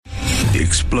The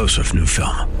explosive new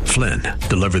film, Flynn,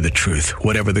 deliver the truth,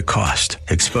 whatever the cost,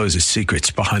 exposes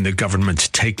secrets behind the government's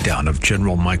takedown of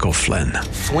General Michael Flynn.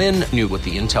 Flynn knew what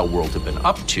the intel world had been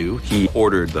up to. He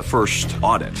ordered the first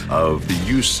audit of the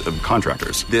use of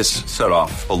contractors. This set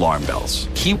off alarm bells.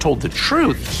 He told the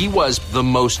truth. He was the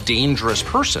most dangerous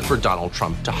person for Donald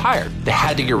Trump to hire. They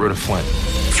had to get rid of Flynn.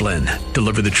 Flynn,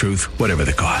 deliver the truth, whatever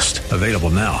the cost. Available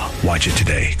now. Watch it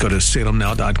today. Go to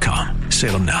salemnow.com.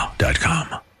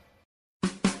 salemnow.com.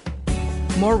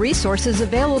 More resources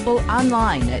available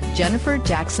online at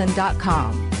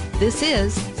jenniferjackson.com. This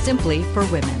is Simply for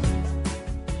Women.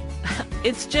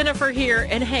 It's Jennifer here,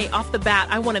 and hey, off the bat,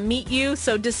 I want to meet you.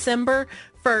 So December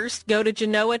 1st, go to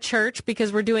Genoa Church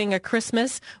because we're doing a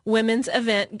Christmas women's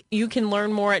event. You can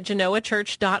learn more at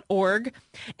genoachurch.org.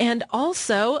 And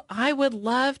also, I would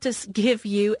love to give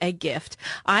you a gift.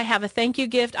 I have a thank you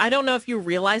gift. I don't know if you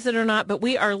realize it or not, but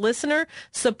we are listener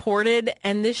supported,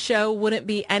 and this show wouldn't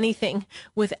be anything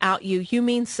without you. You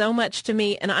mean so much to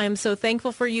me, and I am so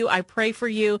thankful for you. I pray for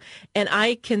you, and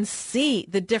I can see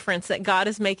the difference that God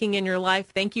is making in your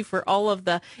life. Thank you for all of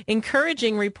the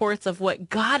encouraging reports of what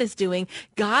God is doing.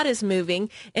 God is moving.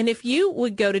 And if you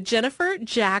would go to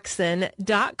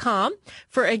jenniferjackson.com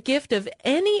for a gift of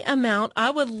any amount,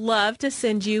 I would love to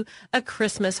send you a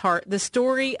Christmas heart, the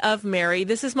story of Mary.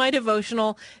 This is my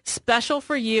devotional special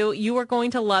for you. You are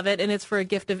going to love it, and it's for a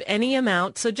gift of any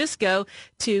amount. So just go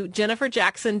to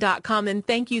jenniferjackson.com, and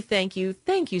thank you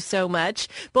so much.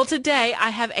 Well, today I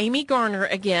have Amy Garner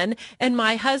again, and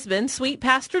my husband, Sweet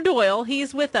Pastor Doyle,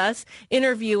 he's with us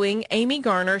interviewing Amy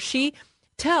Garner. She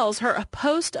tells her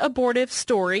post-abortive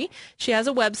story. She has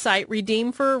a website,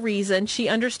 Redeem for a Reason. She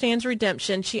understands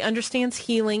redemption. She understands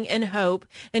healing and hope,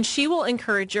 and she will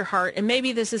encourage your heart. And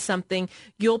maybe this is something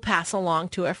you'll pass along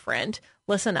to a friend.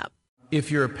 Listen up.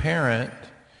 If you're a parent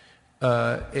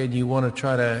and you want to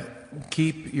try to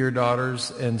keep your daughters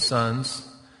and sons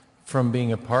from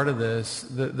being a part of this,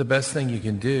 the best thing you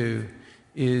can do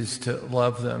is to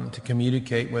love them, to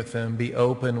communicate with them, be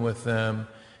open with them,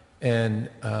 and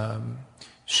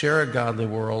share a godly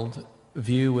world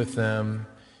view with them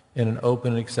in an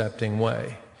open and accepting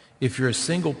way. If you're a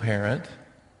single parent,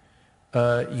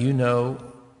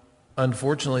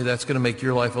 unfortunately, that's going to make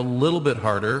your life a little bit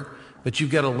harder, but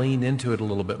you've got to lean into it a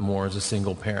little bit more as a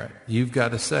single parent. You've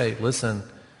got to say, listen,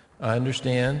 I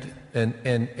understand,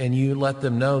 and you let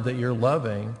them know that you're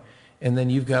loving, and then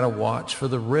you've got to watch for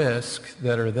the risks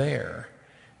that are there.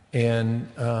 And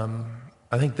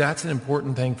I think that's an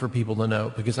important thing for people to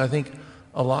know, because I think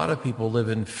a lot of people live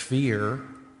in fear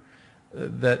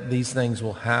that these things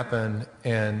will happen.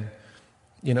 And,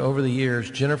 over the years,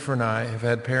 Jennifer and I have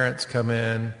had parents come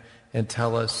in and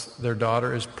tell us their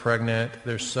daughter is pregnant.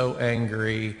 They're so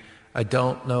angry. I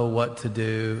don't know what to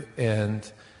do.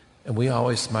 And we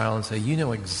always smile and say, you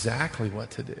know exactly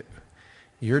what to do.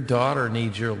 Your daughter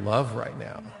needs your love right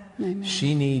now. Amen.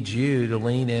 She needs you to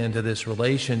lean into this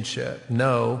relationship.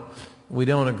 No, we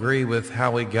don't agree with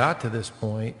how we got to this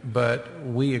point, but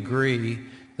we agree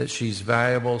that she's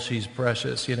valuable, she's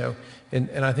precious, and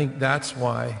I think that's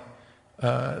why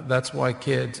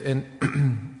kids, and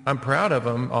I'm proud of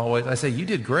them always. I say, you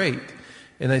did great.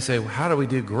 And they say, well, how do we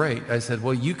do great? I said,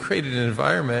 well, you created an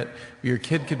environment where your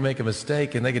kid could make a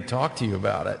mistake and they could talk to you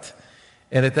about it.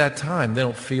 And at that time, they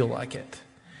don't feel like it.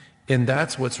 And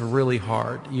that's what's really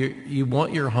hard. You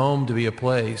want your home to be a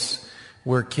place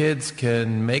where kids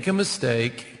can make a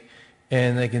mistake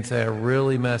and they can say, I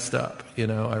really messed up.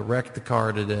 I wrecked the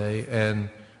car today, and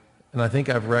I think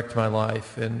I've wrecked my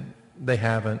life, and they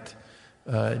haven't.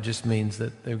 It just means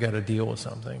that they've got to deal with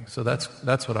something. So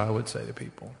that's what I would say to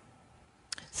people.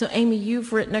 So, Amy,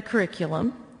 you've written a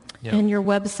curriculum, and your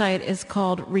website is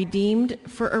called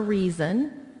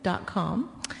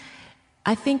redeemedforareason.com.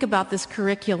 I think about this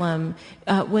curriculum.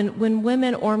 When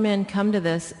women or men come to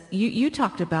this, you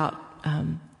talked about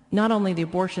not only the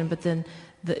abortion, but then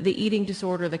the eating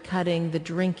disorder, the cutting, the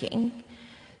drinking.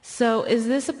 So is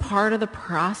this a part of the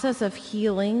process of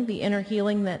healing, the inner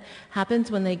healing that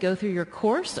happens when they go through your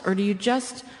course, or do you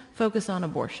just focus on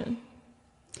abortion?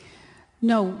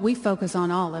 No, we focus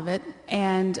on all of it,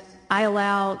 and I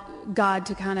allow God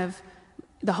to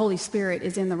the Holy Spirit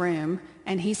is in the room,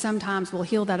 and he sometimes will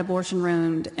heal that abortion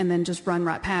wound and then just run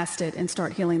right past it and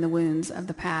start healing the wounds of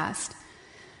the past.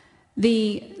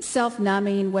 The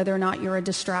self-numbing, whether or not you're a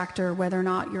distractor, whether or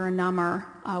not you're a number,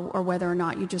 or whether or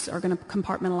not you just are going to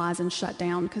compartmentalize and shut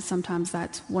down, because sometimes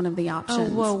that's one of the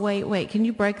options. Oh, well, wait. Can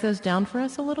you break those down for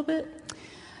us a little bit?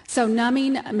 So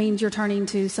numbing means you're turning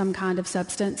to some kind of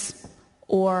substance,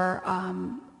 or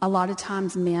a lot of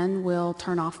times men will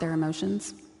turn off their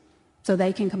emotions. So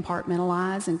they can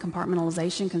compartmentalize, and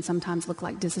compartmentalization can sometimes look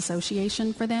like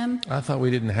disassociation for them. I thought we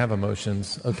didn't have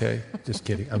emotions. Okay, just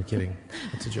kidding. I'm kidding.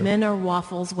 It's a joke. Men are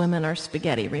waffles, women are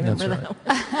spaghetti. Remember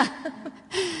that?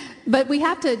 But we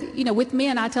have to, with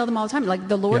men, I tell them all the time, like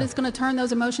the Lord is going to turn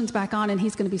those emotions back on, and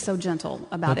he's going to be so gentle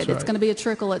about it. It's going to be a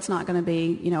trickle. It's not going to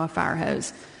be, a fire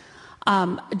hose.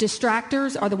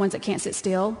 Distractors are the ones that can't sit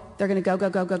still. They're going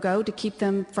to go to keep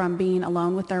them from being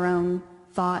alone with their own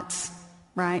thoughts,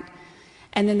 right?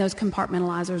 And then those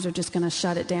compartmentalizers are just going to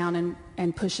shut it down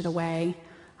and push it away.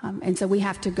 And so we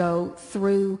have to go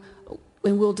through,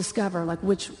 and we'll discover, like,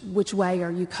 which way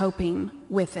are you coping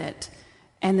with it?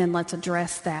 And then let's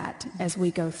address that as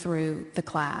we go through the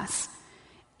class.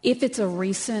 If it's a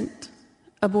recent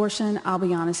abortion, I'll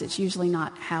be honest, it's usually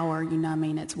not how are you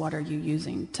numbing, it's what are you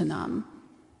using to numb.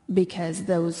 Because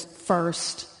those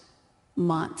first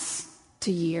months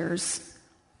to years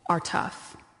are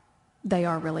tough. They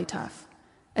are really tough,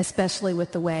 especially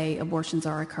with the way abortions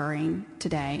are occurring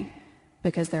today,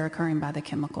 because they're occurring by the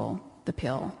chemical, the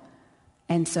pill.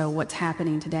 And so what's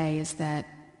happening today is that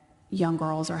young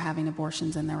girls are having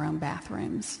abortions in their own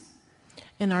bathrooms.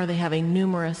 And are they having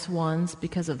numerous ones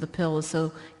because of the pill is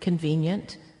so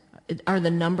convenient? Are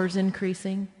the numbers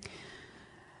increasing?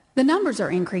 The numbers are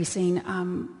increasing,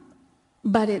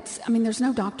 but there's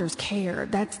no doctor's care.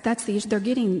 That's the issue.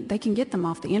 They can get them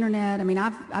off the internet.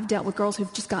 I've dealt with girls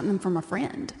who've just gotten them from a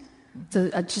friend. So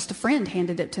just a friend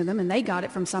handed it to them, and they got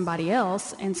it from somebody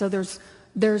else. And so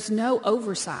there's no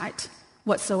oversight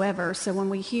whatsoever. So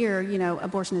when we hear,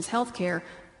 abortion is health care,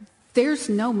 there's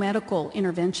no medical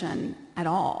intervention at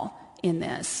all in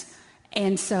this.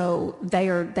 And so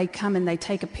they come and they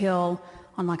take a pill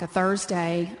on like a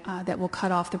Thursday that will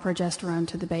cut off the progesterone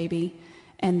to the baby.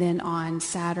 And then on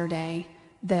Saturday,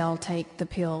 they'll take the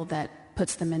pill that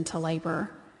puts them into labor.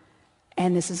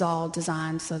 And this is all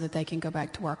designed so that they can go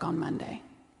back to work on Monday.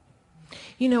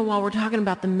 While we're talking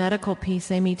about the medical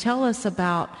piece, Amy, tell us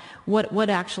about what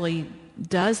actually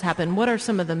does happen. What are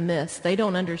some of the myths? They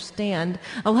don't understand.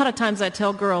 A lot of times I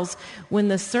tell girls when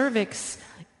the cervix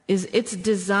it's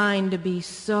designed to be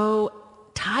so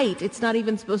tight. It's not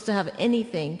even supposed to have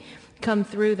anything come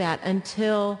through that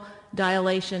until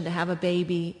dilation to have a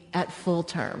baby at full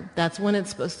term. That's when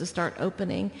it's supposed to start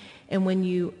opening. And when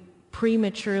you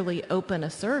prematurely open a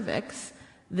cervix,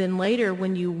 then later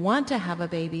when you want to have a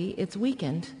baby, it's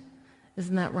weakened.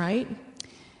 Isn't that right?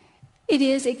 It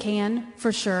is. It can,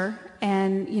 for sure.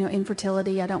 And,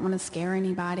 infertility, I don't want to scare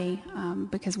anybody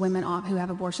because women who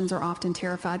have abortions are often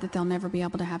terrified that they'll never be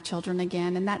able to have children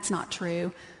again. And that's not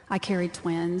true. I carried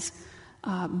twins.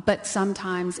 But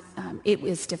sometimes it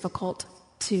is difficult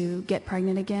to get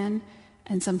pregnant again.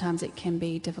 And sometimes it can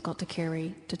be difficult to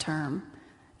carry to term.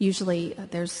 Usually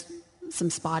there's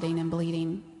some spotting and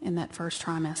bleeding in that first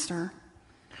trimester.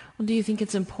 Well, do you think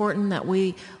it's important that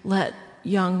we let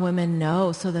young women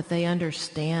know so that they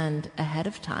understand ahead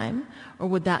of time, or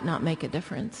would that not make a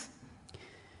difference?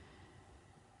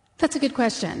 That's a good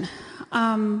question.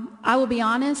 I will be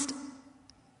honest,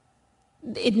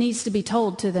 it needs to be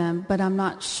told to them, but I'm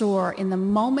not sure. In the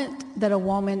moment that a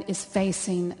woman is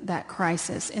facing that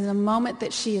crisis, in the moment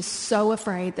that she is so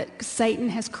afraid that Satan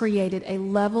has created a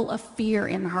level of fear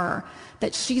in her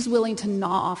that she's willing to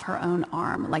gnaw off her own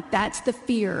arm, like that's the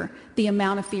fear, the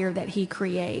amount of fear that he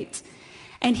creates.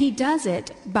 And he does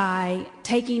it by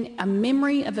taking a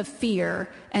memory of a fear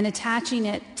and attaching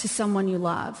it to someone you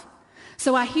love.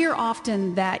 So I hear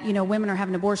often that, women are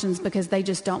having abortions because they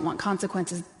just don't want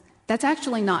consequences. That's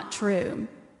actually not true.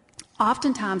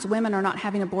 Oftentimes, women are not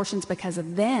having abortions because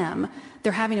of them.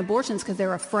 They're having abortions because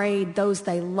they're afraid those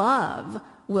they love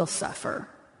will suffer.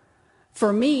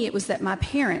 For me, it was that my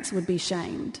parents would be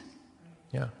shamed.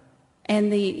 Yeah.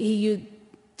 And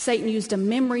Satan used a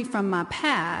memory from my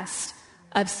past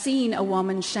of seeing a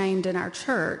woman shamed in our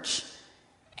church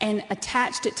and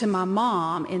attached it to my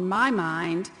mom in my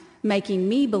mind, making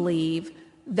me believe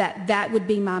that that would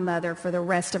be my mother for the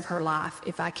rest of her life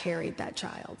if I carried that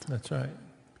child. That's right.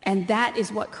 And that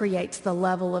is what creates the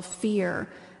level of fear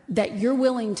that you're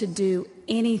willing to do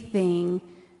anything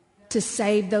to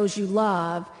save those you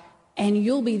love, and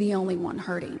you'll be the only one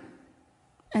hurting.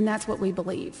 And that's what we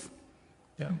believe.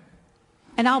 Yeah.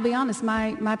 And I'll be honest,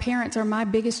 my parents are my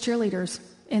biggest cheerleaders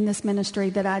in this ministry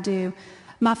that I do.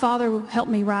 My father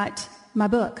helped me write my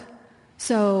book.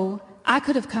 So I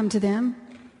could have come to them.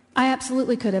 I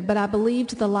absolutely could have, but I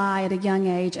believed the lie at a young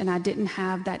age, and I didn't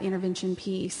have that intervention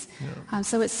piece. Yeah.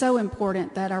 So it's so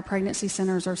important that our pregnancy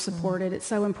centers are supported. Mm-hmm. It's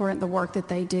so important the work that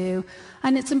they do.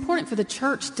 And it's important for the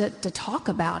church to talk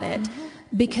about it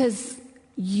because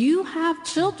you have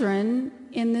children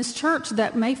in this church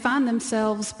that may find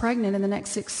themselves pregnant in the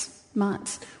next 6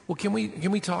 months. Well, can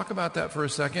we talk about that for a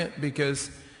second? Because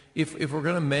if we're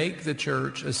going to make the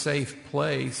church a safe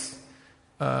place,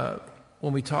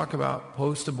 when we talk about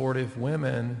post-abortive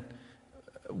women,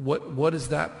 what is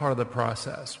that part of the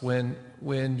process? When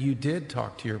you did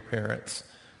talk to your parents,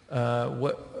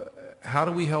 how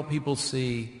do we help people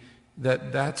see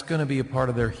that that's going to be a part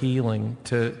of their healing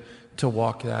to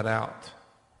walk that out?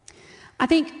 I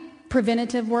think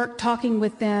preventative work, talking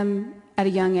with them at a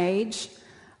young age,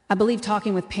 I believe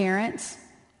talking with parents,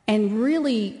 and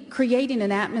really creating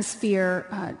an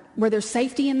atmosphere where there's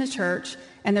safety in the church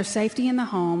and there's safety in the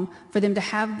home for them to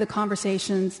have the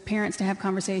conversations, parents to have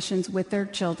conversations with their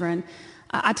children.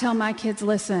 I tell my kids,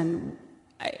 listen,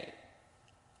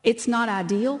 it's not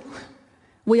ideal.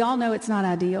 We all know it's not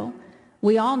ideal.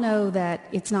 We all know that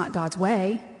it's not God's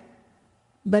way.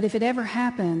 But if it ever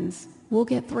happens, we'll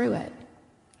get through it.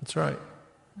 That's right.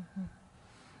 Mm-hmm.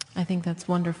 I think that's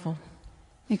wonderful.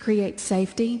 It creates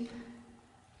safety.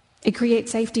 It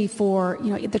creates safety for,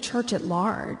 the church at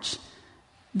large.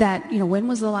 That, when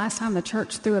was the last time the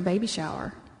church threw a baby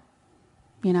shower?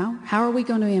 How are we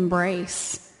going to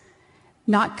embrace,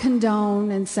 not condone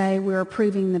and say we're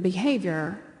approving the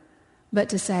behavior, but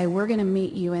to say we're going to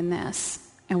meet you in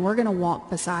this and we're going to walk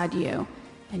beside you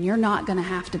and you're not going to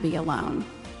have to be alone.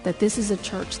 That this is a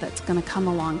church that's going to come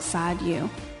alongside you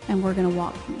and we're going to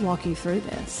walk you through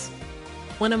this.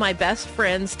 One of my best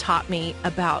friends taught me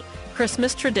about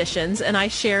Christmas traditions, and I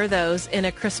share those in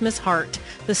A Christmas Heart,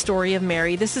 the story of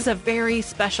Mary. This is a very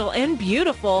special and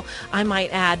beautiful, I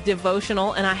might add,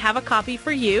 devotional, and I have a copy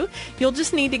for you. You'll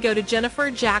just need to go to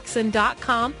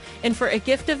jenniferjackson.com, and for a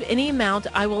gift of any amount,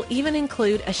 I will even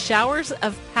include a Showers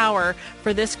of Power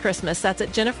for this Christmas. That's at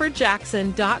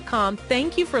jenniferjackson.com.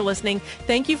 Thank you for listening.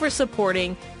 Thank you for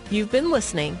supporting. You've been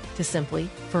listening to Simply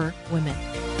for Women.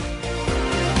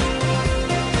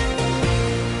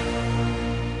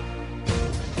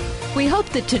 We hope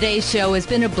that today's show has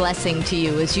been a blessing to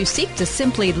you as you seek to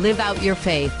simply live out your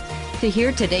faith. To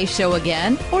hear today's show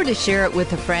again or to share it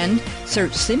with a friend,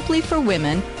 search Simply for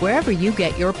Women wherever you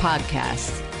get your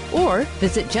podcasts. Or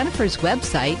visit Jennifer's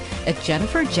website at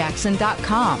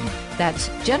jenniferjackson.com. That's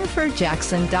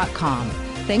jenniferjackson.com.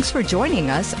 Thanks for joining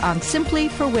us on Simply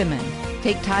for Women.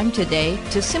 Take time today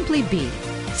to simply be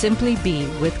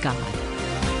with God.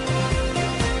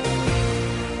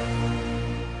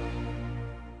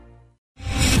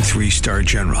 Three-star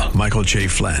General Michael J.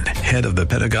 Flynn, head of the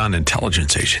Pentagon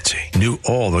Intelligence Agency, knew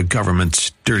all the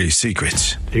government's dirty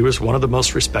secrets. He was one of the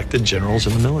most respected generals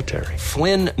in the military.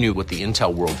 Flynn knew what the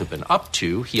intel world had been up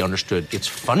to. He understood its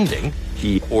funding.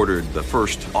 He ordered the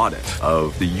first audit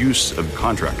of the use of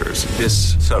contractors.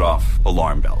 This set off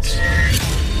alarm bells.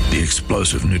 The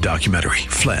explosive new documentary,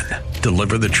 Flynn,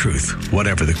 Deliver the Truth,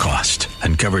 Whatever the Cost,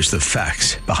 uncovers the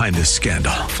facts behind this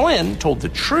scandal. Flynn told the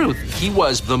truth. He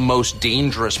was the most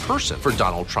dangerous person for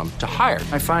Donald Trump to hire.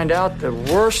 I find out the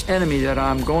worst enemy that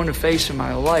I'm going to face in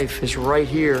my life is right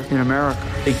here in America.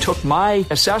 They took my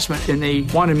assessment and they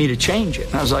wanted me to change it.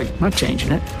 And I was like, I'm not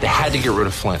changing it. They had to get rid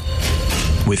of Flynn.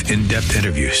 With in-depth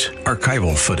interviews,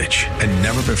 archival footage, and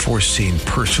never-before-seen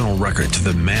personal records of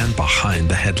the man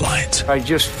behind the headlines. I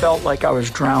just felt like I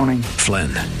was drowning. Flynn,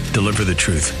 Deliver the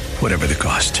Truth, Whatever the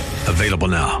Cost. Available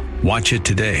now. Watch it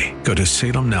today. Go to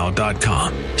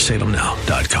salemnow.com.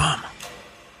 salemnow.com.